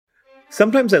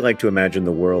Sometimes I like to imagine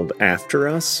the world after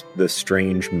us, the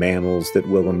strange mammals that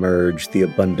will emerge, the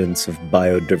abundance of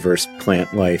biodiverse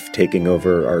plant life taking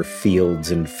over our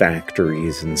fields and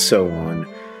factories, and so on.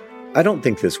 I don't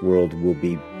think this world will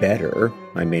be better.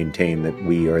 I maintain that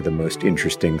we are the most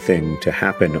interesting thing to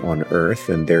happen on Earth,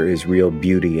 and there is real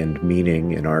beauty and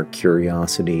meaning in our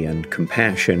curiosity and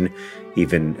compassion,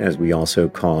 even as we also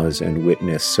cause and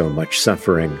witness so much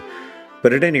suffering.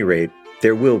 But at any rate,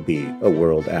 there will be a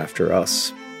world after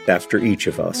us, after each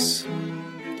of us.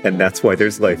 And that's why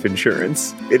there's life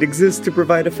insurance. It exists to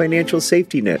provide a financial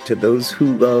safety net to those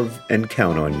who love and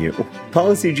count on you.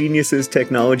 Policy Genius's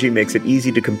technology makes it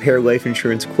easy to compare life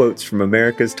insurance quotes from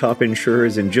America's top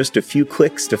insurers in just a few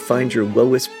clicks to find your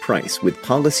lowest price. With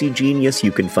Policy Genius,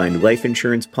 you can find life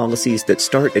insurance policies that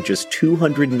start at just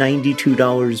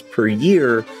 $292 per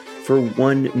year for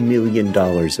 $1 million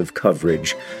of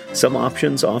coverage. Some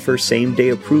options offer same-day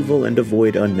approval and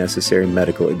avoid unnecessary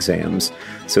medical exams.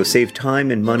 So save time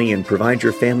and money and provide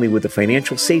your family with a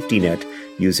financial safety net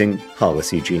using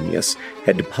Policy Genius.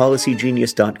 Head to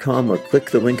policygenius.com or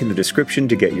click the link in the description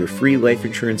to get your free life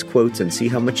insurance quotes and see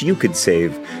how much you could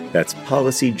save. That's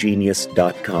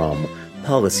policygenius.com.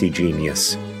 Policy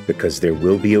Genius, because there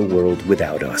will be a world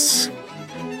without us.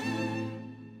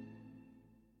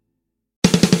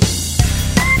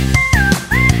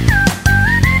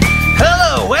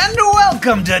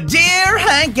 Welcome to Dear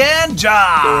Hank and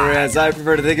John. Or as I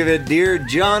prefer to think of it, Dear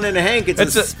John and Hank.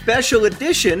 It's a special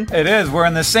edition. It is. We're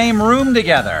in the same room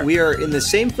together. We are in the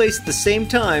same place at the same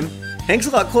time. Hank's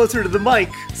a lot closer to the mic,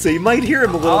 so you might hear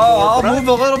him a little more. I'll move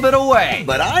a little bit away.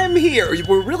 But I'm here.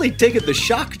 We're really taking the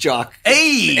shock jock.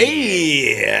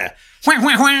 Hey!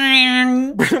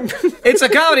 It's a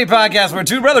comedy podcast where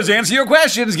two brothers answer your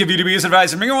questions, give you dubious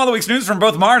advice, and bring you all the week's news from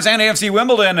both Mars and AFC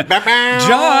Wimbledon.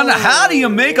 John, how do you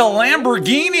make a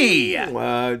Lamborghini?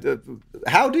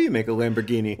 How do you make a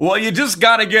Lamborghini? Well, you just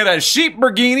gotta get a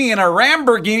Sheepborghini and a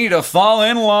Ramborghini to fall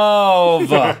in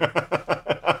love.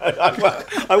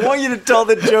 I want you to tell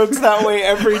the jokes that way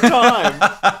every time.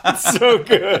 It's so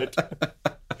good.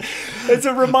 It's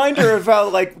a reminder of how,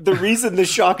 like, the reason the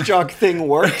shock jock thing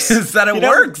works is that it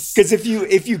works. Because if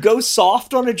you go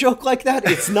soft on a joke like that,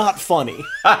 it's not funny.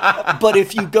 But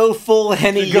if you go full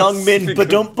Henny Youngman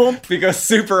badump bump, we go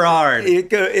super hard. It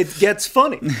gets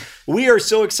funny. We are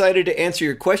so excited to answer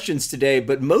your questions today,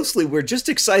 but mostly we're just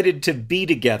excited to be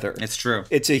together. It's true.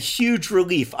 It's a huge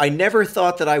relief. I never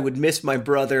thought that I would miss my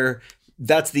brother.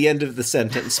 That's the end of the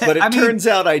sentence. But it turns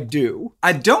out I do.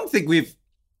 I don't think we've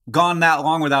gone that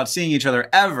long without seeing each other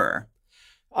ever.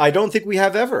 I don't think we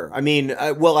have ever. I mean,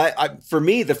 for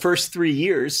me, the first 3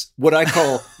 years, what I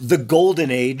call the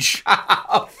golden age.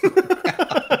 All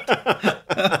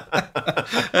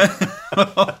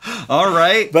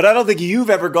right. But I don't think you've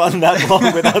ever gone that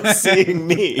long without seeing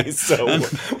me. So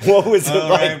what was it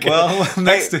like? Right. Well,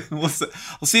 we'll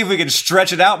see if we can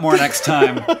stretch it out more next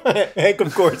time. Hank,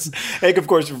 of course,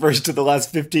 refers to the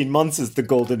last 15 months as the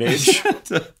golden age.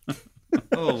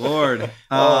 Oh Lord!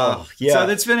 Yeah. So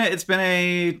it's been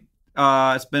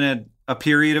a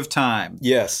period of time.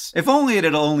 Yes. If only it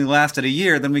had only lasted a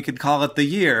year, then we could call it the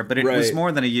year. But it was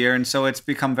more than a year, and so it's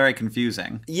become very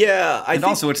confusing. Yeah, and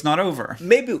also it's not over.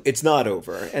 Maybe it's not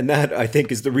over, and that I think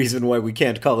is the reason why we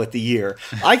can't call it the year.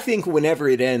 I think whenever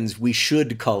it ends, we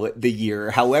should call it the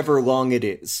year, however long it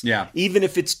is. Yeah. Even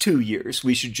if it's 2 years,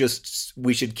 we should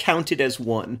count it as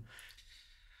one.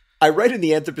 I write in the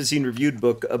Anthropocene Reviewed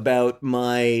book about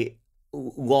my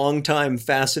longtime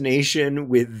fascination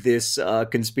with this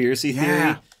conspiracy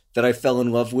theory that I fell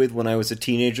in love with when I was a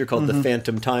teenager called the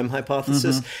Phantom Time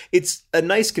Hypothesis. It's a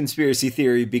nice conspiracy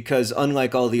theory because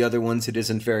unlike all the other ones, it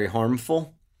isn't very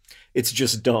harmful. It's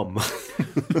just dumb.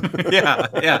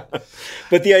 Yeah.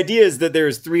 But the idea is that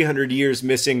there's 300 years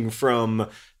missing from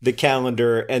the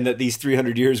calendar and that these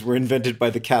 300 years were invented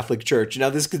by the Catholic Church. Now,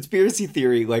 this conspiracy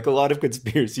theory, like a lot of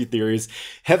conspiracy theories,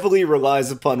 heavily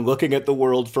relies upon looking at the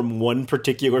world from one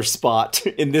particular spot.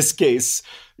 In this case,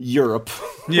 Europe.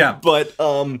 Yeah. But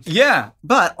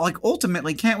like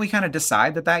ultimately, can't we kind of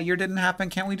decide that year didn't happen?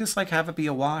 Can't we just like have it be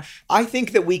a wash? I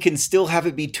think that we can still have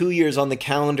it be 2 years on the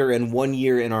calendar and 1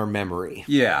 year in our memory.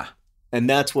 Yeah. And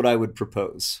that's what I would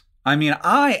propose. I mean,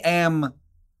 I am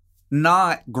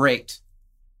not great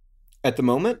at the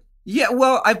moment. Yeah,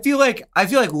 well, I feel like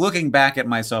looking back at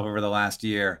myself over the last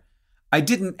year, I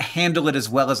didn't handle it as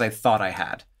well as I thought I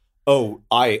had. Oh,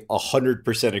 I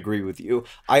 100% agree with you.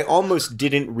 I almost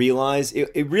didn't realize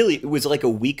it was like a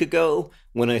week ago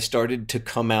when I started to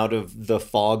come out of the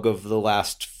fog of the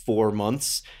last 4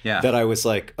 months that I was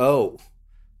like, oh,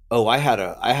 Oh, I had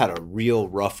a real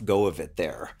rough go of it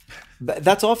there. But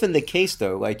that's often the case,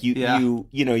 though. Like you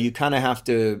kind of have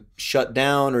to shut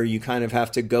down, or you kind of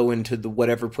have to go into the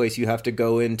whatever place you have to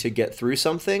go in to get through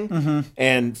something. Mm-hmm.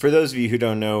 And for those of you who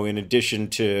don't know, in addition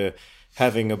to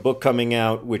having a book coming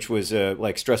out, which was a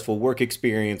stressful work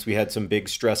experience, we had some big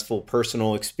stressful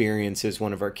personal experiences.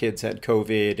 One of our kids had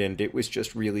COVID, and it was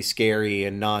just really scary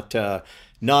and not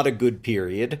a good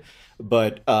period.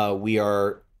 But we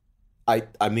are.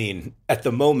 I mean, at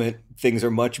the moment, things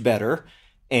are much better,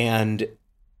 and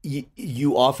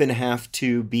you often have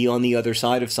to be on the other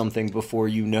side of something before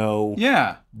you know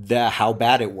how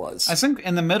bad it was. I think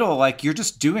in the middle, you're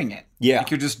just doing it. Yeah.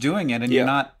 You're just doing it, and you're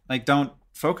not, don't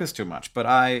focus too much. But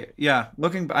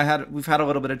we've had a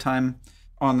little bit of time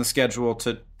on the schedule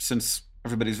since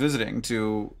everybody's visiting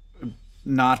to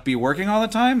not be working all the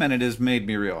time, and it has made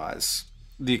me realize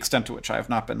the extent to which I have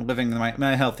not been living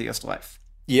my healthiest life.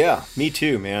 Yeah, me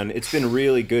too, man. It's been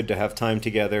really good to have time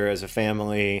together as a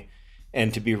family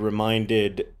and to be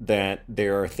reminded that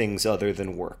there are things other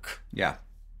than work. Yeah.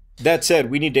 That said,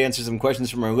 we need to answer some questions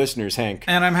from our listeners, Hank.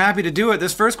 And I'm happy to do it.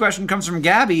 This first question comes from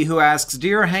Gabby, who asks,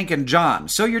 Dear Hank and John,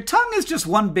 so your tongue is just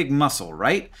one big muscle,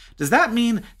 right? Does that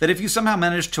mean that if you somehow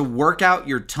managed to work out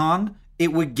your tongue,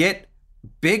 it would get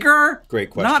bigger?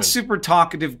 Great question. Not super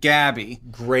talkative Gabby.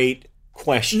 Great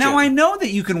question. Now, I know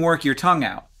that you can work your tongue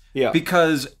out. Yeah.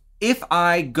 Because if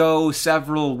I go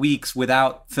several weeks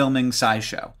without filming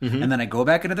SciShow, and then I go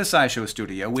back into the SciShow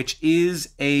studio, which is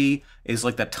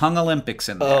like the tongue Olympics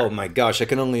in there. Oh my gosh, I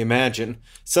can only imagine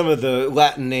some of the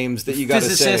Latin names that you got to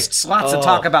say. Physicists, lots of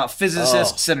talk about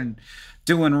physicists and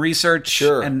doing research.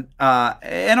 Sure. And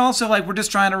also we're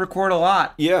just trying to record a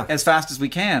lot as fast as we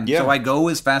can. Yeah. So I go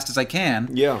as fast as I can.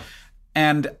 Yeah.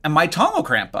 And my tongue will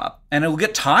cramp up and it will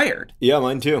get tired. Yeah,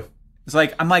 mine too. It's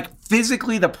I'm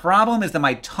physically, the problem is that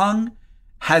my tongue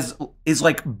is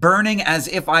burning as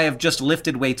if I have just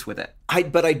lifted weights with it.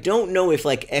 But I don't know if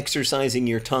exercising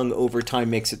your tongue over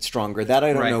time makes it stronger. That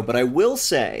I don't know. But I will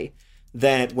say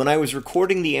that when I was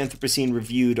recording the Anthropocene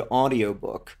Reviewed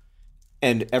audiobook,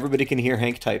 and everybody can hear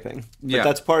Hank typing, but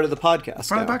that's part of the podcast.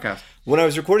 Part of the podcast. When I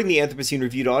was recording the Anthropocene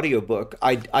Reviewed audiobook,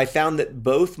 I found that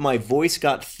both my voice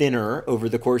got thinner over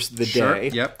the course of the day.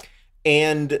 Yep.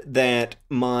 And that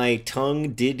my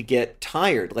tongue did get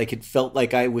tired. It felt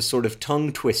like I was sort of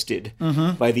tongue twisted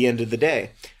by the end of the day.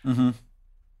 Mm-hmm.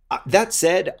 That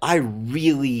said, I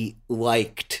really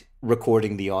liked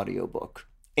recording the audiobook.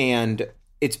 And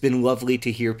it's been lovely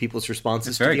to hear people's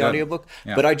responses to the audiobook.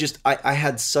 Yeah. But I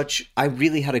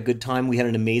really had a good time. We had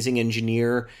an amazing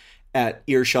engineer at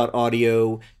Earshot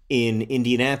Audio in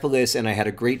Indianapolis, and I had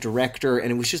a great director, and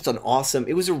it was just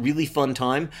it was a really fun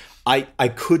time. I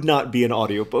could not be an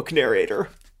audiobook narrator.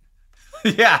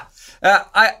 Yeah.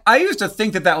 I used to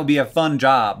think that would be a fun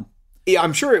job. Yeah,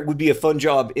 I'm sure it would be a fun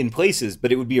job in places,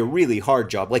 but it would be a really hard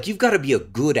job. You've got to be a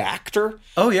good actor.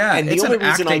 Oh, yeah. And it's an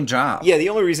acting job. Yeah, the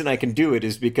only reason I can do it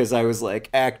is because I was,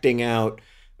 acting out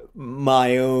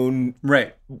my own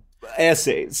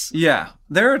essays. Yeah.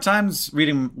 There are times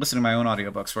listening to my own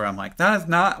audiobooks where I'm that is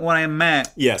not what I meant.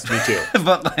 Yes, me too.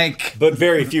 But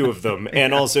very few of them.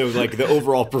 And also the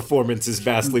overall performance is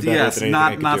vastly better than anything I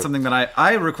could do. Not something that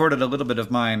I recorded a little bit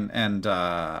of mine, and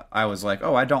I was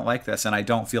oh, I don't like this, and I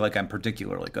don't feel like I'm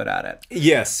particularly good at it.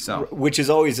 Yes. Which is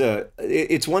always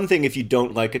it's one thing if you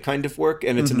don't like a kind of work,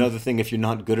 and it's another thing if you're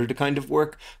not good at a kind of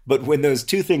work. But when those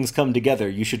two things come together,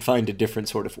 you should find a different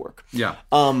sort of work. Yeah.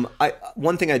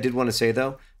 One thing I did want to say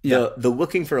though, the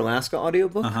Looking for Alaska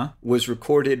audiobook was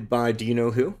recorded by, do you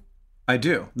know who? I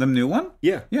do. The new one?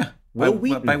 Yeah. Yeah. Will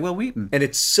Wheaton. By Will Wheaton. And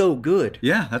it's so good.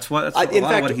 Yeah, that's a lot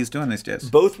of what he's doing these days.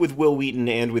 Both with Will Wheaton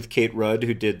and with Kate Rudd,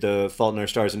 who did The Fault in Our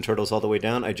Stars and Turtles All the Way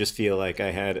Down, I just feel like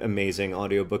I had amazing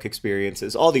audiobook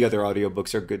experiences. All the other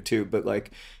audiobooks are good too, but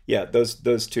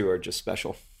those two are just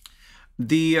special.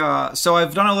 So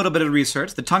I've done a little bit of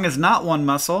research. The tongue is not one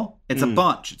muscle. It's a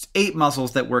bunch. It's 8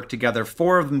 muscles that work together.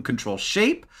 4 of them control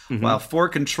shape, while 4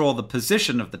 control the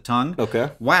position of the tongue.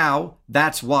 Okay. Wow,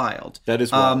 that's wild. That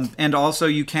is wild. And also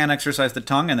you can exercise the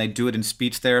tongue, and they do it in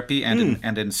speech therapy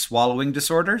and in swallowing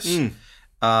disorders.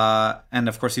 And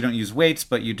of course you don't use weights,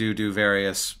 but you do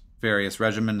various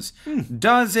regimens.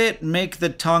 Does it make the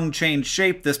tongue change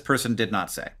shape? This person did not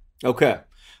say. Okay.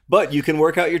 But you can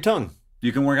work out your tongue.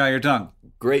 You can work out your tongue.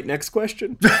 Great. Next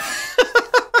question.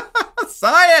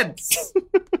 Science!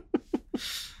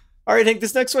 All right, Hank,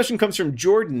 this next question comes from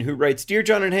Jordan, who writes, Dear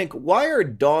John and Hank, why are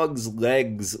dogs'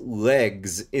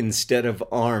 legs instead of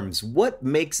arms? What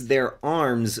makes their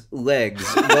arms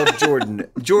legs? Love, Jordan.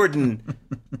 Jordan,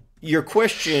 your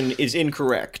question is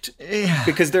incorrect. Yeah.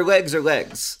 Because their legs are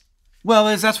legs.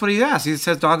 Well, that's what he asked. He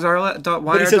says dogs are why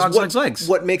are dogs legs?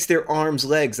 What makes their arms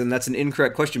legs? And that's an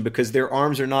incorrect question because their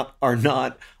arms are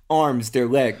not arms, they're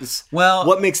legs. Well,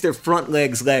 what makes their front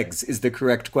legs legs is the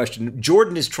correct question.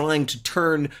 Jordan is trying to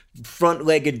turn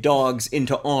front-legged dogs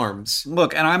into arms.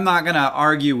 Look, and I'm not going to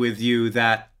argue with you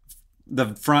that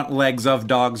the front legs of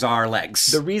dogs are legs.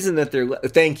 The reason that they're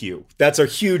thank you. That's a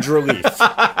huge relief.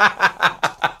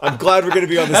 I'm glad we're going to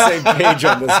be on the same page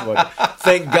on this one.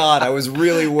 Thank God. I was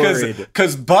really worried.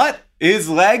 Because butt is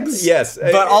legs. Yes.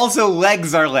 But also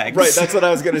legs are legs. Right. That's what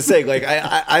I was going to say. Like,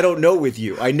 I don't know with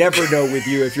you. I never know with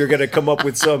you if you're going to come up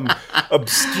with some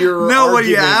obscure argument. What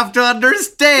you have to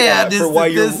understand is for why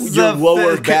your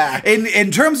lower back.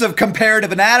 In terms of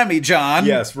comparative anatomy, John.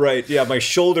 Yes, right. Yeah, my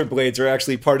shoulder blades are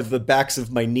actually part of the backs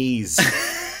of my knees.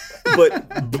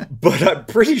 But I'm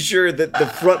pretty sure that the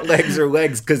front legs are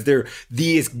legs because they're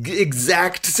the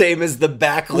exact same as the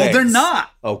back legs. Well, they're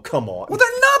not. Oh, come on. Well,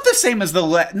 they're not the same as the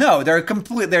leg. No, they're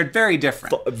very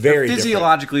different. Very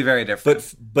physiologically different. Very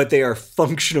different. But they are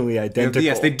functionally identical.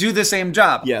 Yes, they do the same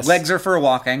job. Yes. Legs are for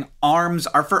walking. Arms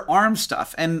are for arm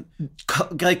stuff. And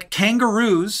like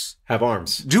kangaroos have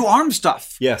arms. Do arm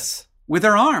stuff. Yes. With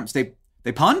their arms. They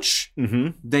punch. Mm-hmm.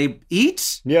 They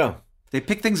eat. Yeah. They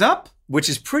pick things up. Which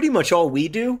is pretty much all we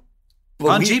do.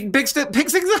 Punch, eat, picks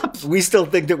things up. We still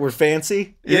think that we're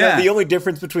fancy. You know, the only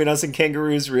difference between us and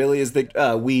kangaroos really is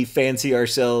that we fancy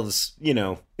ourselves,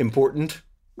 important.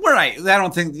 Right. I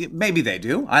don't think... Maybe they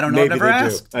do. I don't know. Maybe I've never they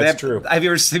asked. do. That's true. Have you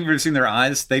ever seen their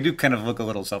eyes? They do kind of look a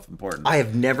little self-important. I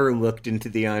have never looked into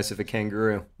the eyes of a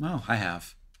kangaroo. No, I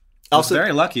have. Also, I was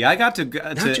very lucky. I got to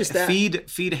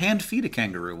feed a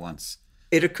kangaroo once.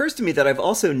 It occurs to me that I've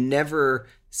also never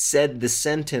said the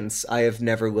sentence, I have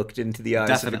never looked into the eyes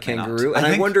Definitely of a kangaroo. Not.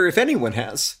 And I wonder if anyone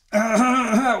has.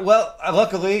 Well,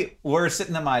 luckily, we're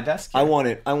sitting at my desk here. I want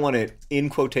it in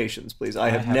quotations, please. I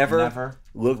have never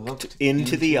looked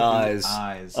into the eyes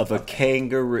of a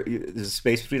kangaroo. There's a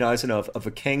space between eyes and of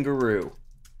a kangaroo.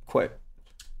 Quit.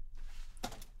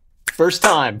 First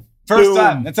time. First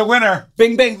time. It's a winner.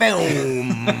 Bing, bang,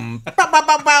 boom.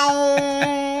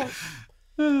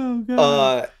 Oh,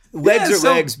 God. Legs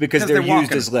are legs because they're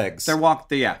used as legs.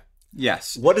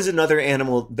 Yes. What is another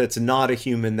animal that's not a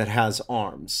human that has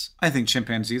arms? I think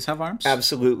chimpanzees have arms.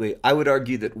 Absolutely. I would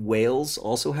argue that whales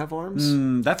also have arms.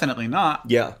 Definitely not.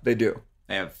 Yeah, they do.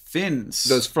 They have fins.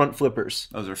 Those front flippers.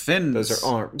 Those are fins. Those are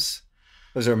arms.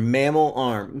 Those are mammal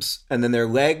arms. And then their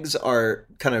legs are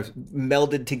kind of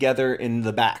melded together in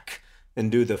the back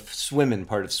and do the swimming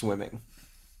part of swimming.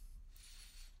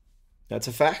 That's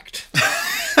a fact.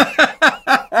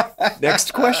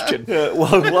 Next question.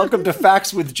 Welcome to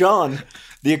Facts with John,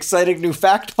 the exciting new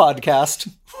fact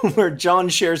podcast where John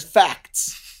shares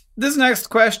facts. This next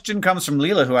question comes from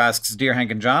Leela, who asks, Dear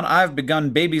Hank and John, I've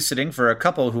begun babysitting for a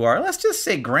couple who are, let's just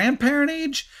say, grandparent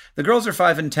age. The girls are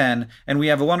 5 and 10, and we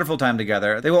have a wonderful time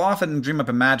together. They will often dream up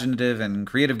imaginative and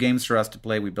creative games for us to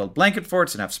play. We build blanket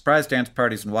forts and have surprise dance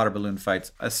parties and water balloon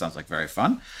fights. That sounds like very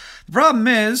fun. The problem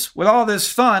is, with all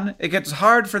this fun, it gets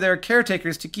hard for their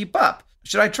caretakers to keep up.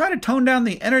 Should I try to tone down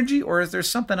the energy, or is there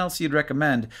something else you'd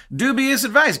recommend? Dubious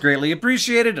advice, greatly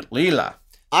appreciated, Leela.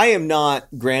 I am not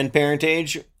grandparent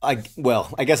age. I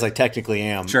guess I technically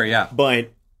am. Sure, yeah.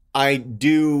 But I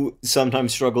do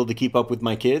sometimes struggle to keep up with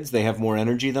my kids. They have more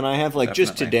energy than I have. Like Definitely.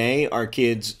 Just today, our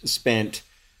kids spent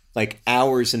like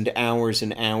hours and hours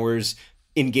and hours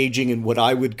engaging in what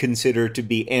I would consider to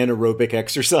be anaerobic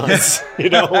exercise,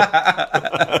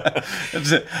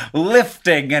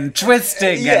 lifting and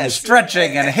twisting and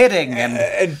stretching and hitting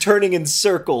and turning in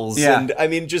circles. Yeah. And I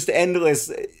mean, just endless.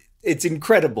 It's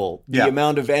incredible the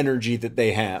amount of energy that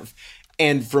they have.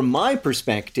 And from my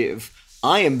perspective,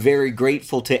 I am very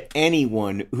grateful to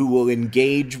anyone who will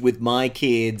engage with my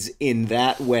kids in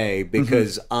that way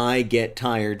because I get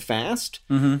tired fast.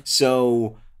 Mm-hmm.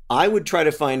 So I would try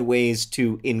to find ways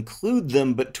to include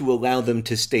them, but to allow them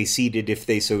to stay seated if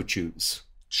they so choose.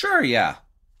 Sure, yeah.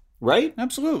 Right?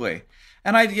 Absolutely.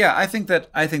 And I think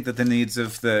that the needs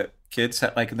of the kids,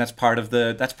 that's part of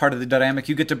the dynamic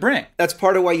you get to bring. That's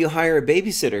part of why you hire a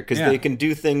babysitter, because they can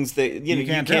do things that you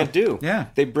can't do. Yeah.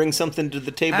 They bring something to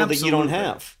the table that you don't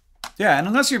have. Yeah, and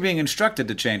unless you're being instructed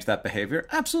to change that behavior,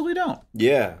 absolutely don't.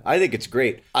 Yeah, I think it's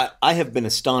great. I have been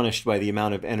astonished by the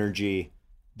amount of energy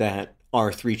that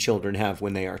our 3 children have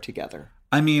when they are together.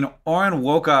 I mean, Oren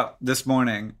woke up this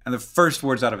morning, and the first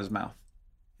words out of his mouth,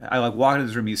 I walked into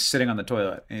his room, he's sitting on the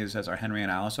toilet, and he says, Are Henry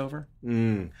and Alice over?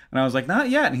 And I was like, not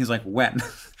yet. And he's like, when?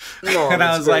 And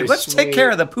I was like, let's take care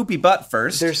of the poopy butt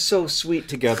first. They're so sweet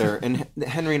together. And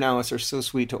Henry and Alice are so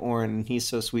sweet to Oren, and he's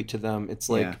so sweet to them. It's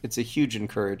like, it's a huge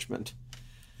encouragement.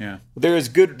 Yeah. There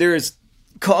is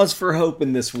cause for hope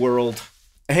in this world.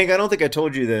 Hank, I don't think I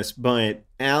told you this, but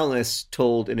Alice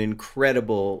told an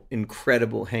incredible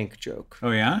Hank joke.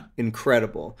 Oh, yeah?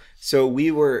 Incredible. So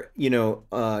we were,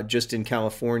 just in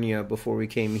California before we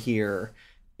came here,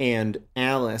 and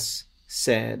Alice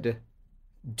said,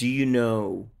 do you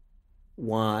know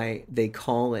why they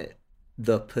call it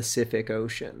the Pacific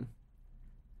Ocean?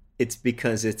 It's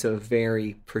because it's a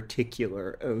very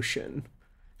particular ocean.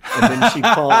 And then she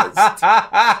paused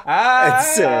and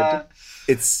said,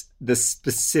 it's the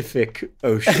specific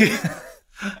ocean.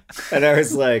 And I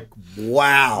was like,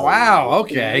 wow. Wow,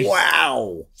 okay.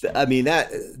 Wow. I mean,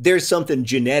 there's something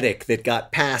genetic that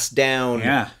got passed down.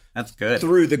 Yeah, that's good.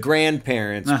 Through the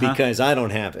grandparents, because I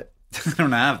don't have it. I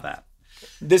don't have that.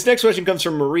 This next question comes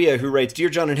from Maria, who writes, Dear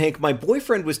John and Hank, my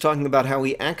boyfriend was talking about how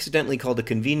he accidentally called a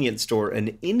convenience store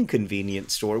an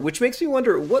inconvenience store, which makes me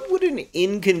wonder, what would an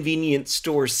inconvenience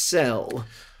store sell?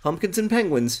 Pumpkins and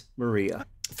penguins, Maria.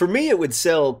 For me, it would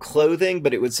sell clothing,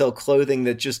 but it would sell clothing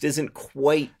that just isn't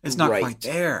quite It's not right. quite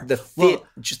there. The fit,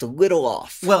 just a little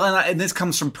off. Well, and this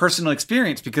comes from personal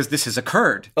experience because this has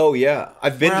occurred. Oh, yeah.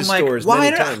 I've been to stores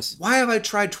many times. Why have I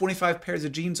tried 25 pairs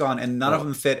of jeans on and none of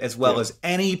them fit as well as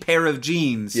any pair of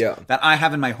jeans that I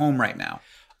have in my home right now?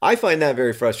 I find that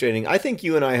very frustrating. I think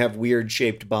you and I have weird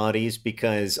shaped bodies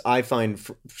because I find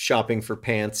shopping for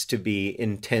pants to be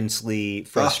intensely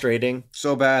frustrating.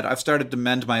 So bad. I've started to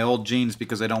mend my old jeans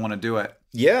because I don't want to do it.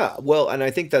 Yeah, well, and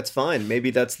I think that's fine. Maybe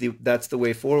that's the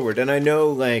way forward. And I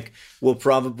know, we'll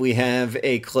probably have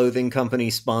a clothing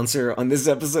company sponsor on this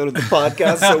episode of the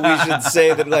podcast, so we should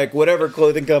say that, whatever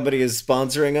clothing company is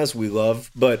sponsoring us, we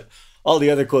love. But all the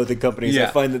other clothing companies, I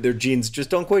find that their jeans just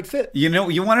don't quite fit. You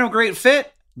want a great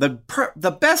fit?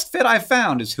 The best fit I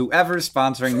found is whoever's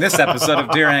sponsoring this episode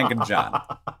of Dear Hank and John.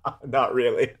 Not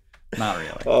really. Not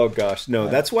really. Oh gosh, no.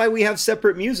 That's why we have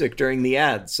separate music during the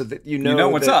ads, so that you know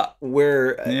what's up.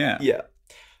 We're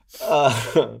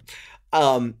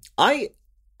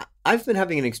I've been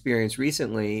having an experience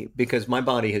recently because my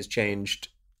body has changed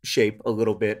shape a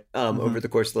little bit over the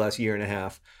course of the last year and a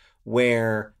half,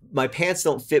 where my pants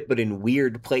don't fit, but in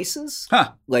weird places,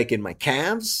 like in my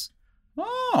calves.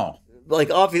 Oh.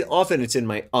 Often it's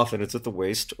at the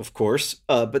waist, of course.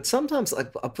 But sometimes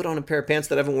I'll put on a pair of pants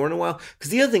that I haven't worn in a while.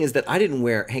 Because the other thing is that I didn't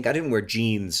wear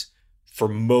jeans for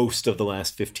most of the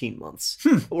last 15 months.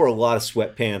 I wore a lot of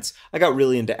sweatpants. I got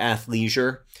really into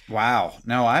athleisure. Wow.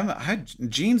 No, I had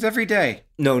jeans every day.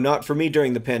 No, not for me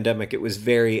during the pandemic. It was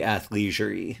very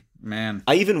athleisure-y. Man.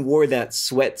 I even wore that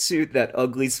sweatsuit, that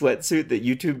ugly sweatsuit that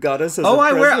YouTube got us as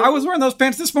I was wearing those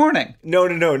pants this morning. No,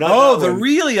 not the one.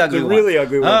 really ugly one. The really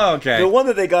ugly one. Oh, okay. The one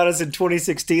that they got us in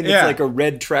 2016 that's like a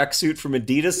red tracksuit from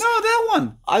Adidas. No, that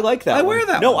one. I like that one. I wear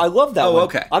that one. No, I love that one. Oh,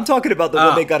 okay. I'm talking about the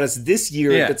one they got us this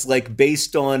year that's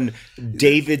based on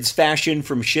David's fashion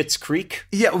from Schitt's Creek.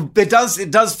 Yeah, it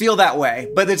does feel that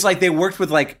way. But it's like they worked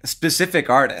with specific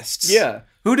artists. Yeah.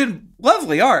 Who did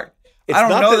lovely art. I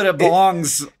don't know that it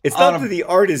belongs. It's not that the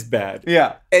art is bad.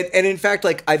 Yeah, and in fact,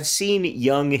 I've seen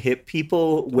young hip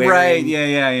people wearing. Right.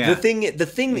 Yeah. The thing that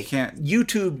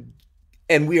YouTube,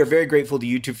 and we are very grateful to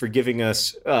YouTube for giving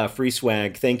us free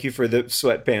swag. Thank you for the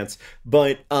sweatpants,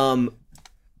 but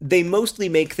they mostly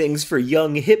make things for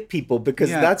young hip people because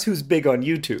that's who's big on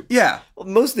YouTube. Yeah,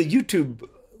 most of the YouTube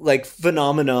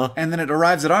phenomena, and then it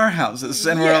arrives at our houses,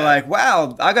 and we're like,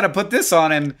 "Wow, I got to put this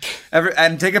on and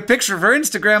take a picture for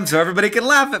Instagram so everybody can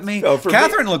laugh at me."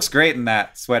 Catherine looks great in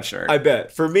that sweatshirt. I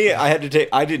bet. For me, I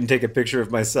didn't take a picture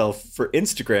of myself for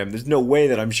Instagram. There's no way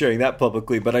that I'm sharing that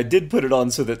publicly, but I did put it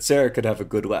on so that Sarah could have a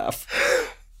good laugh.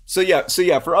 So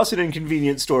yeah, for us, an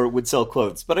inconvenience store would sell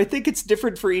clothes, but I think it's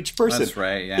different for each person. That's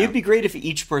right, yeah. It'd be great if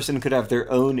each person could have their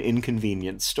own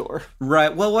inconvenience store.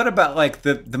 Right. Well, what about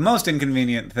the most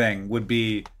inconvenient thing would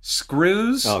be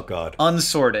screws? Oh God.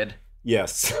 Unsorted.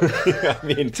 Yes. I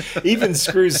mean, even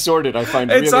screws sorted I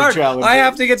find really hard. challenging. I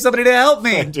have to get somebody to help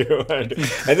me. I do. And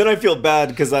then I feel bad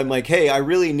because I'm like, hey, I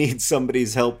really need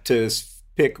somebody's help to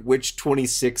pick which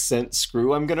 26-cent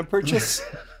screw I'm going to purchase.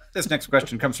 This next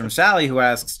question comes from Sally, who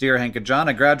asks, Dear Hank and John,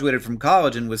 I graduated from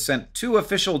college and was sent 2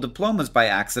 official diplomas by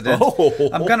accident.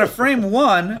 I'm going to frame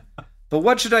one, but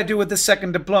what should I do with the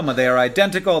second diploma? They are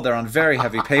identical, they're on very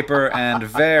heavy paper, and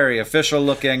very official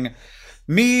looking.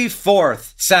 Me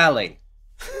fourth, Sally.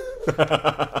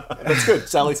 That's good.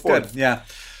 Sally's fourth. Good. Yeah.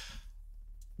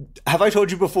 Have I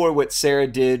told you before what Sarah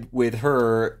did with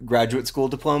her graduate school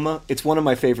diploma? It's one of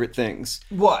my favorite things.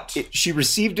 What? She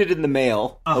received it in the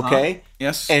mail, okay?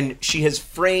 Yes. And she has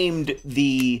framed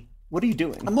the... What are you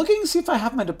doing? I'm looking to see if I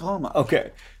have my diploma.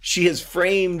 Okay. She has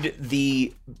framed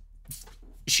the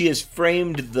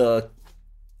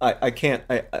I can't.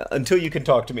 Until you can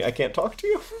talk to me, I can't talk to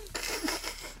you.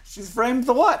 She's framed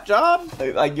the what, John?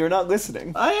 You're not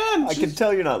listening. I am. I can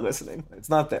tell you're not listening. It's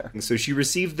not there. So she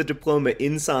received the diploma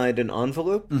inside an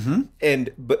envelope,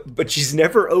 and but she's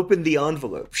never opened the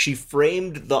envelope. She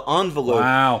framed the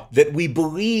envelope that we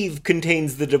believe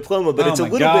contains the diploma, but it's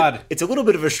a little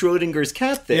bit of a Schrodinger's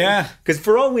cat thing. Yeah. Because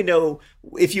for all we know,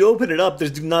 if you open it up,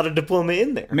 there's not a diploma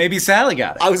in there. Maybe Sally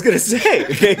got it. I was gonna say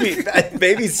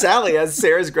maybe Sally has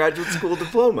Sarah's graduate school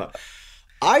diploma.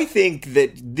 I think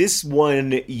that this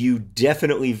one you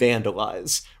definitely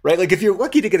vandalize, right? Like if you're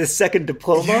lucky to get a second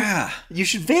diploma, you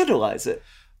should vandalize it.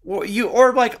 Well,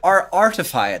 or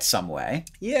artify it some way.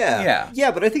 Yeah,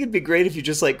 but I think it'd be great if you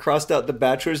just like crossed out the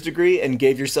bachelor's degree and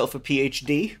gave yourself a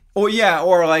PhD. Or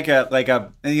or like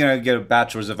a get a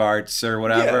bachelor's of arts or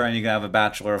whatever, and you can have a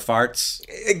bachelor of farts.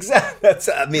 Exactly.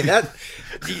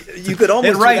 You could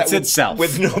almost it writes itself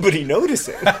with nobody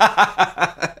noticing.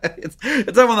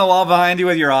 It's up on the wall behind you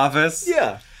with your office.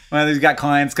 Yeah. When you've got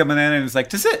clients coming in and it's like,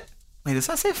 does that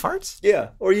say farts? Yeah.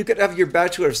 Or you could have your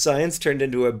Bachelor of Science turned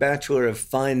into a Bachelor of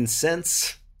Fine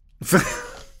Sense.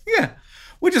 Yeah.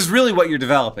 Which is really what you're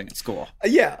developing at school.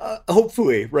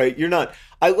 Hopefully, right? You're not.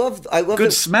 I love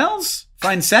good smells,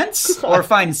 fine sense, or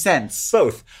fine sense.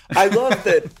 Both. I love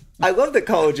that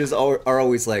colleges are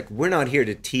always like, we're not here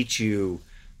to teach you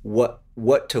what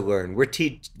to learn. We're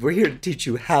here to teach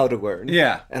you how to learn.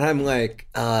 Yeah. And I'm like,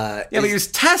 but you're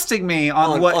testing me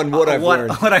on what I've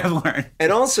learned. What I've learned.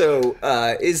 And also,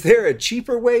 is there a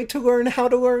cheaper way to learn how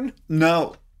to learn?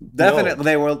 No. Definitely,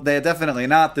 they're definitely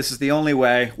not. This is the only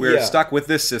way. We're stuck with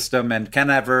this system and can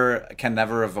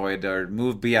never avoid or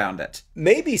move beyond it.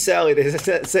 Maybe, Sally, they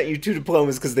sent you 2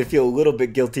 diplomas because they feel a little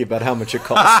bit guilty about how much it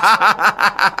costs.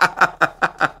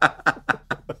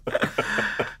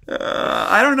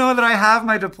 I don't know that I have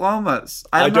my diplomas.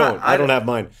 I don't have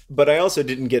mine. But I also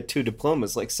didn't get 2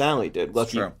 diplomas like Sally did.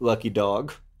 Lucky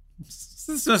dog.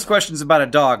 This question's about a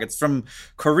dog. It's from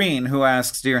Corrine, who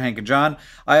asks, Dear Hank and John,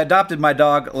 I adopted my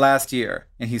dog last year,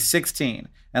 and he's 16.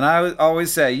 And I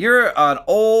always say, you're an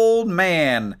old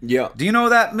man. Yeah. Do you know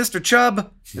that, Mr.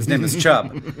 Chubb? His name is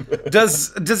Chubb.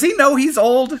 Does he know he's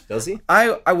old? Does he?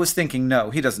 I was thinking,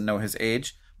 no, he doesn't know his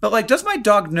age. But, does my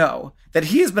dog know that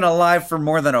he has been alive for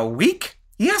more than a week?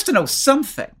 He has to know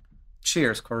something.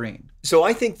 Cheers, Corrine. So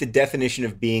I think the definition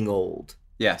of being old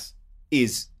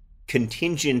is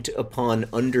contingent upon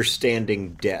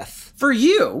understanding death. For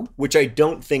you. Which I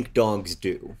don't think dogs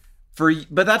do.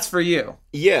 But that's for you.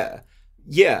 Yeah.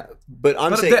 But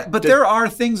I'm saying... there are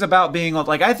things about being old.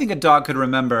 I think a dog could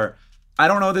remember... I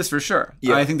don't know this for sure.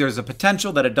 Yeah. I think there's a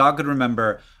potential that a dog could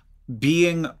remember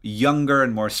being younger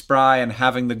and more spry and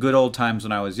having the good old times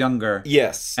when I was younger.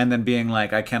 Yes. And then being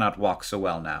like, I cannot walk so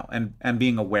well now. And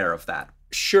being aware of that.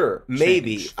 Sure,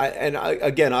 maybe.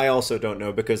 I also don't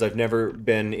know because I've never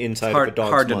been inside of a dog's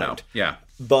hard mind. To know. Yeah.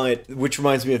 But, which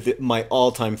reminds me of my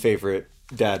all-time favorite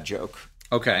dad joke.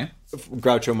 Okay.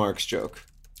 Groucho Marx joke.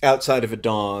 Outside of a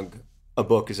dog, a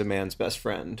book is a man's best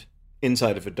friend.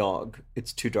 Inside of a dog,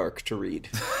 it's too dark to read.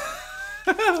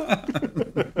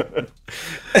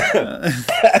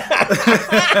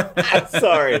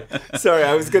 Sorry,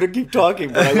 I was gonna keep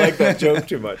talking, but I like that joke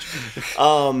too much.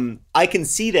 I can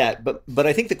see that, but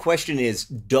I think the question is,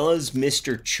 does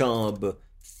Mr. Chubb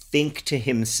think to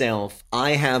himself,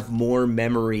 I have more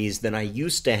memories than I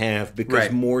used to have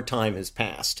because more time has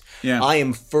passed. Yeah. I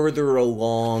am further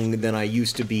along than I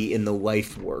used to be in the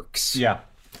life works. Yeah.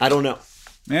 I don't know.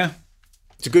 Yeah.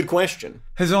 It's a good question.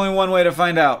 There's only one way to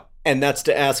find out. And that's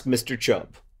to ask Mr.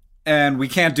 Chubb. And we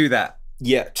can't do that.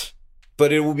 Yet.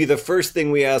 But it will be the first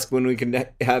thing we ask when we can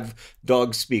have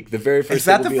dogs speak. The very first thing. Is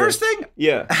that the first thing?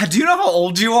 Yeah. Do you know how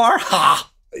old you are? Ha!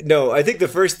 No, I think the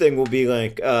first thing will be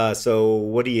like, so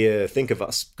what do you think of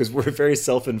us? Because we're a very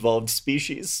self-involved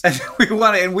species. And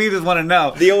we just want to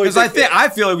know. Because I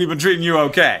feel like we've been treating you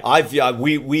okay.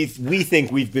 We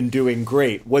think we've been doing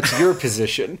great. What's your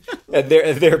position? And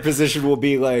their position will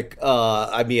be like,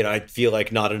 I feel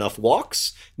like not enough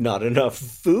walks, not enough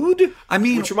food.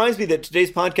 Which reminds me that today's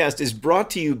podcast is brought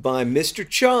to you by Mr.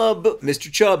 Chubb.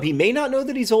 Mr. Chubb, he may not know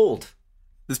that he's old.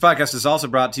 This podcast is also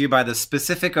brought to you by the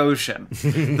Pacific Ocean.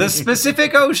 The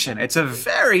Pacific Ocean. It's a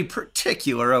very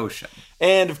particular ocean.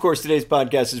 And, of course, today's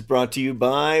podcast is brought to you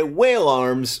by Whale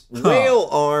Arms. Whale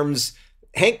Arms.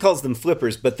 Hank calls them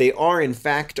flippers, but they are, in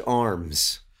fact,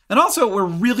 arms. And also, we're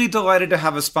really delighted to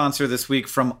have a sponsor this week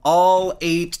from All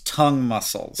 8 Tongue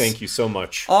Muscles. Thank you so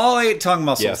much. All 8 Tongue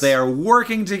Muscles. Yes. They are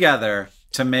working together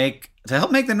to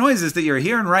help make the noises that you're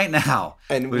hearing right now,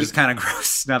 which is kind of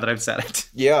gross now that I've said it.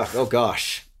 Yeah. Oh,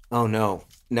 gosh. Oh, no.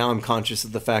 Now I'm conscious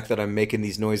of the fact that I'm making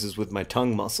these noises with my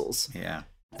tongue muscles. Yeah.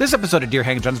 This episode of Dear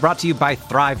Hank John is brought to you by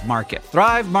Thrive Market.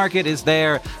 Thrive Market is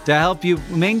there to help you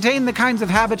maintain the kinds of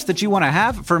habits that you want to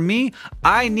have. For me,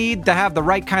 I need to have the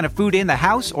right kind of food in the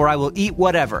house or I will eat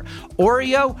whatever.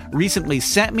 Oreo recently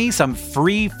sent me some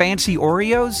free fancy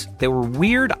Oreos. They were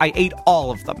weird. I ate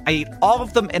all of them. I ate all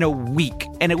of them in a week,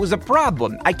 and it was a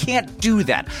problem. I can't do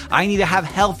that. I need to have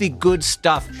healthy, good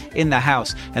stuff in the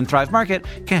house, and Thrive Market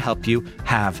can help you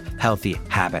have healthy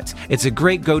habits. It's a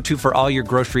great go-to for all your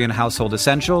grocery and household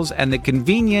essentials, and the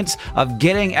convenience of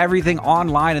getting everything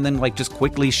online and then just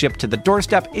quickly shipped to the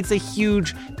doorstep. It's a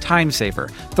huge time saver.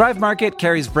 Thrive Market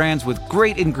carries brands with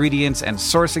great ingredients and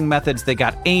sourcing methods. They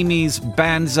got Amy's,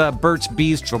 Banza, Burt's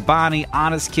Bees, Chobani,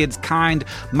 Honest Kids, Kind,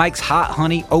 Mike's Hot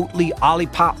Honey, Oatly,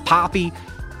 Olipop, Poppy,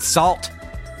 Salt.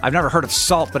 I've never heard of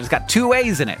Salt, but it's got 2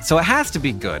 A's in it, so it has to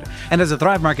be good. And as a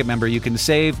Thrive Market member, you can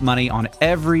save money on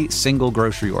every single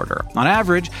grocery order. On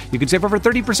average, you can save over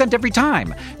 30% every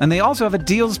time. And they also have a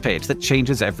deals page that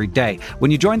changes every day.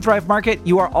 When you join Thrive Market,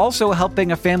 you are also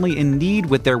helping a family in need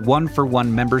with their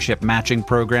 1-for-1 membership matching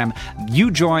program.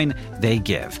 You join, they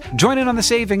give. Join in on the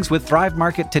savings with Thrive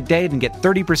Market today and get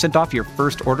 30% off your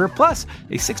first order, plus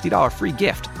a $60 free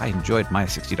gift. I enjoyed my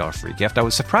 $60 free gift. I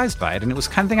was surprised by it, and it was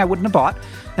the kind of thing I wouldn't have bought.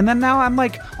 And then now I'm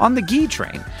on the ghee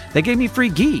train. They gave me free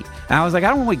ghee. And I was like, I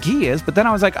don't know what ghee is. But then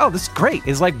I was like, oh, this is great.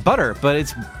 It's like butter, but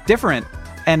it's different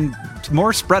and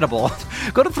more spreadable.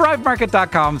 Go to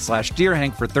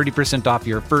thrivemarket.com/DearHank for 30% off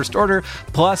your first order,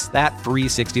 plus that free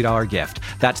 $60 gift.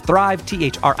 That's Thrive,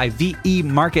 THRIVE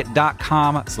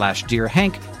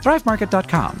market.com/DearHank,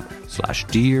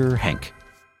 thrivemarket.com/DearHank.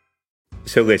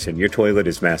 So listen, your toilet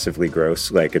is massively gross,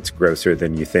 it's grosser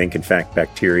than you think. In fact,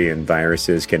 bacteria and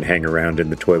viruses can hang around in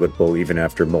the toilet bowl even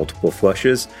after multiple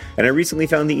flushes. And I recently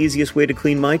found the easiest way to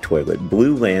clean my toilet: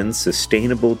 Blue Land's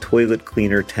sustainable toilet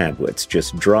cleaner tablets.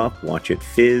 Just drop, watch it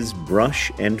fizz,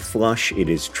 brush, and flush. It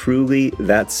is truly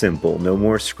that simple. No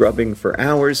more scrubbing for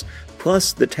hours.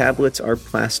 Plus, the tablets are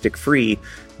plastic-free.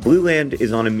 Blue Land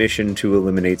is on a mission to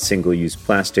eliminate single-use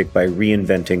plastic by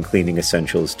reinventing cleaning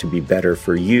essentials to be better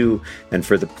for you and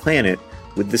for the planet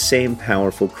with the same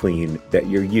powerful clean that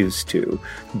you're used to.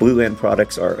 Blue Land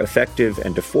products are effective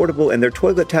and affordable, and their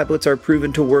toilet tablets are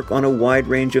proven to work on a wide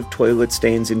range of toilet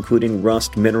stains, including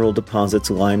rust, mineral deposits,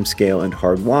 limescale, and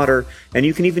hard water. And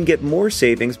you can even get more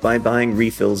savings by buying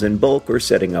refills in bulk or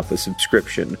setting up a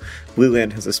subscription. Blue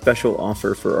Land has a special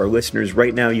offer for our listeners.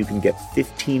 Right now, you can get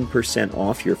 15%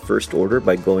 off your first order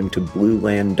by going to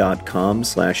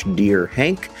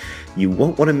blueland.com/DearHank. You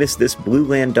won't want to miss this.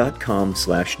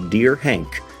 blueland.com/DearHank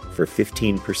for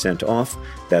 15% off.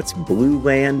 That's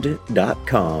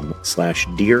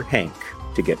blueland.com/DearHank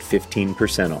to get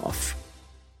 15% off.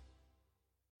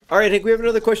 All right, Hank, we have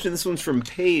another question. This one's from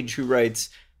Paige, who writes,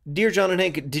 Dear John and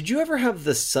Hank, did you ever have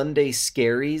the Sunday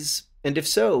scaries? And if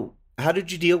so, how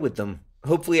did you deal with them?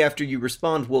 Hopefully after you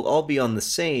respond, we'll all be on the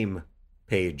same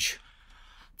page.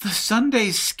 The Sunday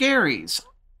scaries.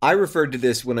 I referred to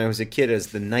this when I was a kid as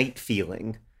the night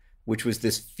feeling, which was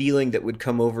this feeling that would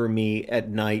come over me at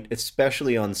night,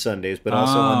 especially on Sundays, but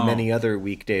also on many other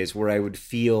weekdays, where I would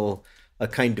feel a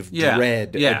kind of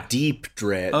dread, a deep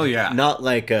dread. Oh, yeah. Not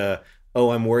like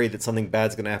I'm worried that something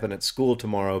bad's going to happen at school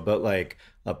tomorrow, but like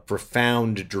a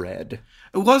profound dread.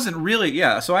 It wasn't really,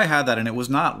 so I had that, and it was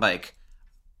not like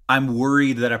I'm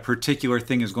worried that a particular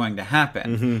thing is going to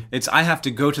happen. Mm-hmm. It's I have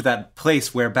to go to that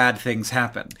place where bad things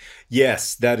happen.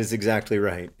 Yes, that is exactly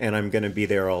right. And I'm going to be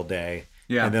there all day.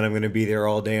 Yeah. And then I'm going to be there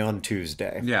all day on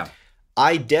Tuesday. Yeah.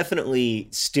 I definitely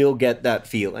still get that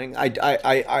feeling. I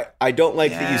don't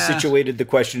like that you situated the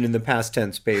question in the past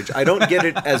tense page. I don't get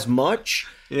it as much.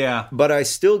 Yeah. But I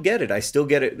still get it. I still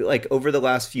get it. Like over the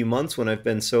last few months when I've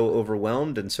been so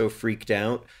overwhelmed and so freaked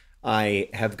out, I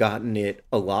have gotten it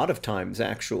a lot of times,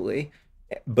 actually.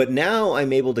 But now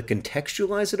I'm able to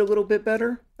contextualize it a little bit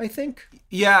better, I think.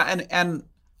 Yeah, and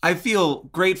I feel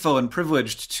grateful and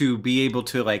privileged to be able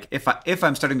to, like, if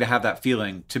I'm starting to have that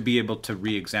feeling, to be able to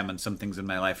re-examine some things in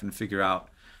my life and figure out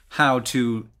how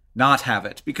to not have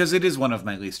it, because it is one of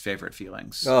my least favorite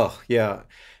feelings. Oh, yeah.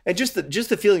 And just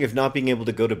the feeling of not being able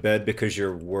to go to bed because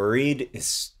you're worried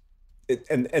is...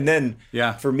 And then,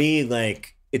 for me,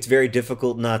 like... It's very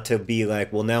difficult not to be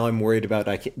like, well, now I'm worried about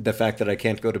the fact that I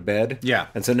can't go to bed. Yeah.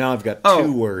 And so now I've got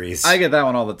two worries. I get that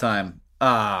one all the time.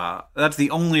 That's the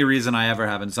only reason I ever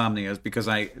have insomnia is because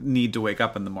I need to wake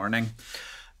up in the morning.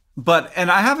 And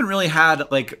I haven't really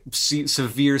had like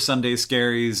severe Sunday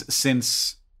scaries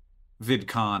since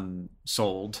VidCon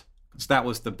sold. So that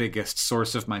was the biggest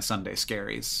source of my Sunday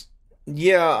scaries.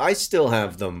 Yeah, I still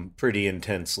have them pretty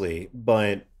intensely,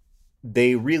 but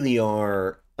they really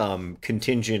are...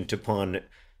 contingent upon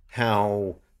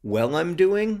how well I'm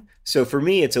doing. So for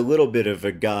me, it's a little bit of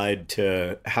a guide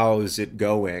to how's it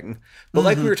going. But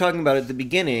like we were talking about at the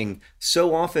beginning,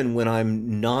 so often when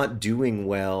I'm not doing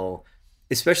well,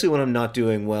 especially when I'm not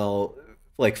doing well,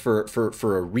 like for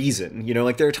a reason, you know,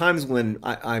 like there are times when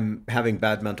I'm having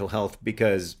bad mental health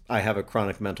because I have a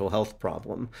chronic mental health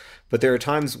problem. But there are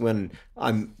times when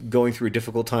I'm going through a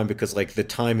difficult time because like the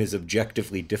time is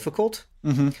objectively difficult.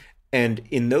 And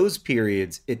in those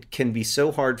periods, it can be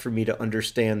so hard for me to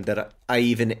understand that I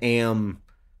even am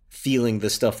feeling the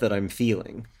stuff that I'm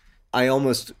feeling. I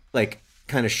almost like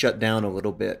kind of shut down a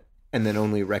little bit and then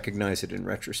only recognize it in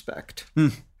retrospect.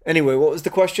 Anyway, what was the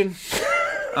question?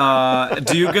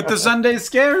 Do you get the Sunday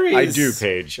scaries? I do,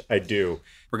 Paige. I do.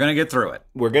 We're going to get through it.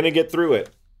 We're going to get through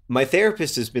it. My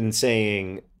therapist has been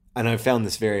saying, and I found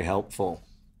this very helpful,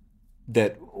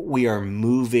 that we are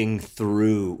moving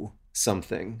through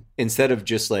something instead of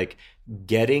just like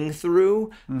getting through.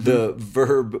 The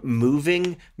verb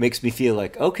moving makes me feel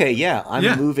like, okay, yeah,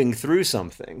 I'm moving through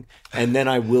something, and then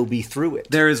I will be through it.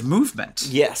 There is movement.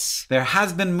 Yes. There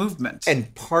has been movement.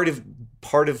 And part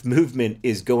of movement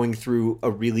is going through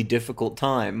a really difficult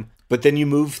time, but then you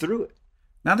move through it.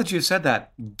 Now that you've said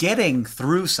that, getting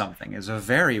through something is a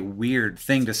very weird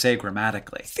thing to say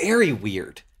grammatically. Very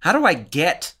weird. How do I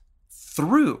get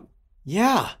through?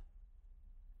 Yeah.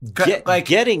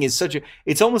 Getting is such a...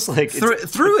 It's almost like...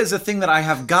 Through is a thing that I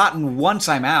have gotten once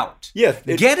I'm out. Yeah.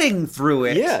 Getting through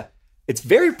it. Yeah. It's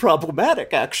very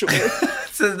problematic, actually.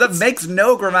 So that makes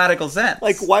no grammatical sense.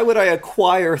 Like, why would I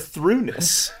acquire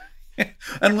throughness?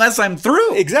 Unless I'm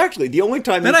through. Exactly. The only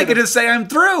time... Then I can just say I'm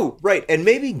through. Right. And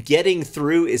maybe getting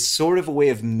through is sort of a way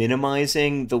of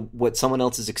minimizing what someone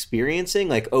else is experiencing.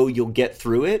 Like, oh, you'll get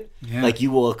through it. Yeah. Like, you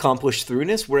will accomplish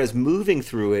throughness. Whereas moving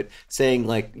through it, saying,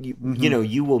 like, you know,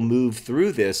 you will move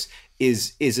through this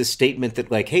is a statement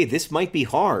that, like, hey, this might be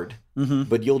hard,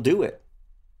 but you'll do it.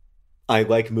 I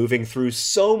like moving through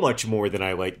so much more than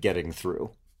I like getting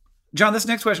through. John, this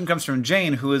next question comes from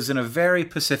Jane, who is in a very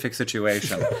Pacific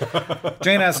situation.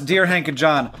 Jane asks, Dear Hank and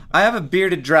John, I have a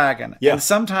bearded dragon, and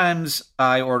sometimes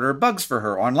I order bugs for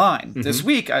her online. This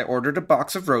week, I ordered a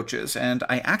box of roaches, and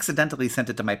I accidentally sent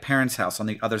it to my parents' house on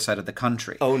the other side of the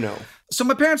country. Oh, no. So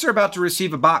my parents are about to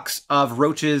receive a box of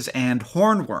roaches and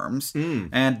hornworms,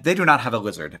 and they do not have a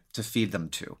lizard to feed them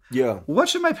to. Yeah. What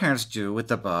should my parents do with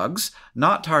the bugs?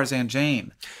 Not Tarzan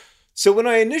Jane. So when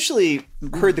I initially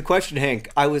heard the question,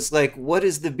 Hank, I was like, what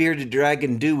does the bearded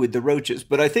dragon do with the roaches?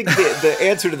 But I think the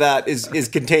answer to that is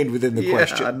contained within the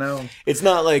question. Yeah, no. It's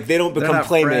not like they don't become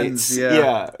playmates.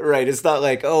 Yeah, right. It's not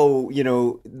like, oh, you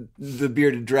know, the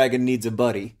bearded dragon needs a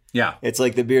buddy. Yeah. It's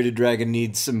like the bearded dragon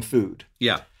needs some food.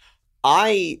 Yeah.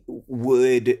 I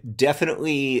would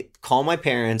definitely call my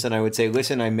parents and I would say,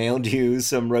 listen, I mailed you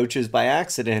some roaches by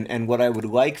accident, and what I would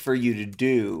like for you to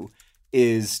do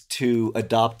is to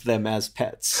adopt them as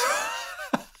pets.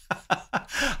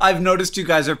 I've noticed you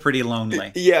guys are pretty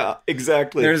lonely. Yeah,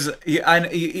 exactly. As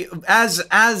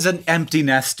an empty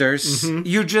nesters,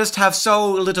 you just have so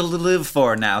little to live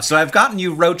for now. So I've gotten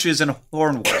you roaches and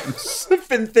hornworms. I've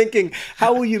been thinking,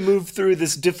 how will you move through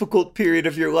this difficult period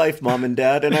of your life, Mom and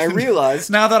Dad? And I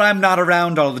realized... now that I'm not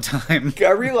around all the time.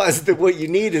 I realized that what you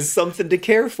need is something to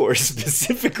care for,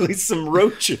 specifically some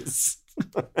roaches.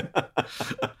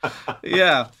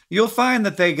 Yeah, you'll find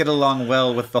that they get along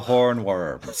well with the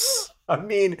hornworms. I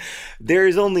mean, there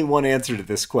is only one answer to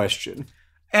this question.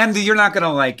 And you're not going to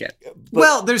like it.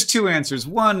 Well, there's two answers.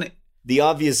 One, the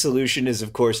obvious solution is,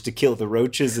 of course, to kill the